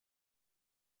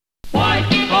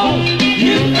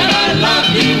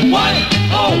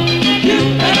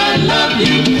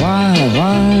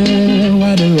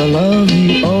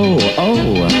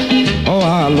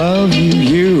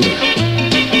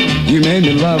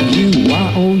love you.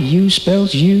 Y-O-U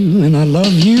spells you, and I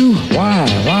love you. Why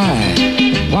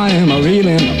am I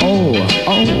reeling? Oh,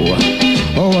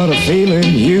 what a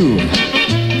feeling. You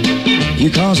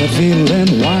cause a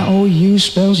feeling. Y-O-U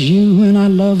spells you, and I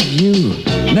love you.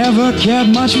 Never cared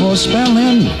much for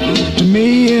spelling. To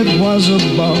me it was a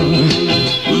bore.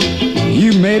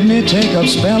 You made me take up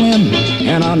spelling,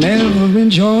 and I never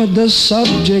enjoyed the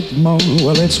subject more.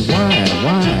 Well, it's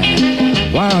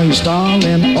why are you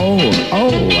stalling? Oh,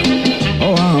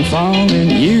 I'm falling.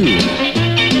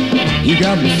 You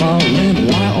got me falling.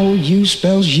 Y-O-U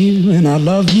spells you, and I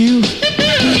love you.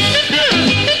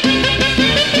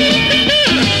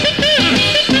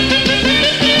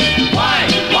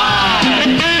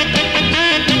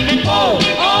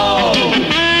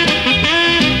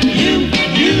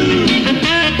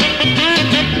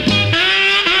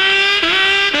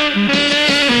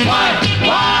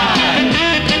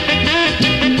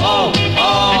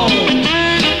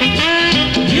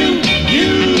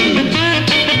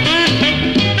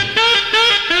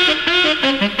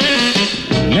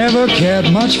 Never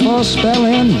cared much for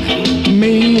spelling. To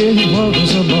me it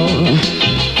was a bore.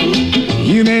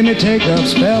 You made me take up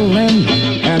spelling,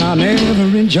 and I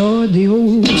never enjoyed the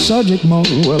old subject more.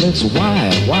 Well, it's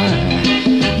why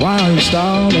are you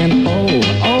stalling?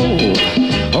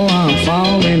 Oh, I'm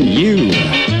falling. You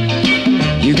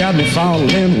got me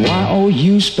falling.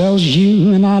 Y-O-U spells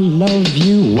you, and I love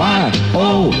you.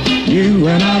 Y-O-U,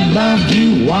 and I love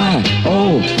you.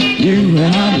 Y-O-U,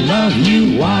 and I love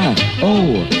you.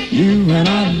 Y-O-U, and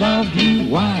I love you.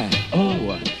 Why?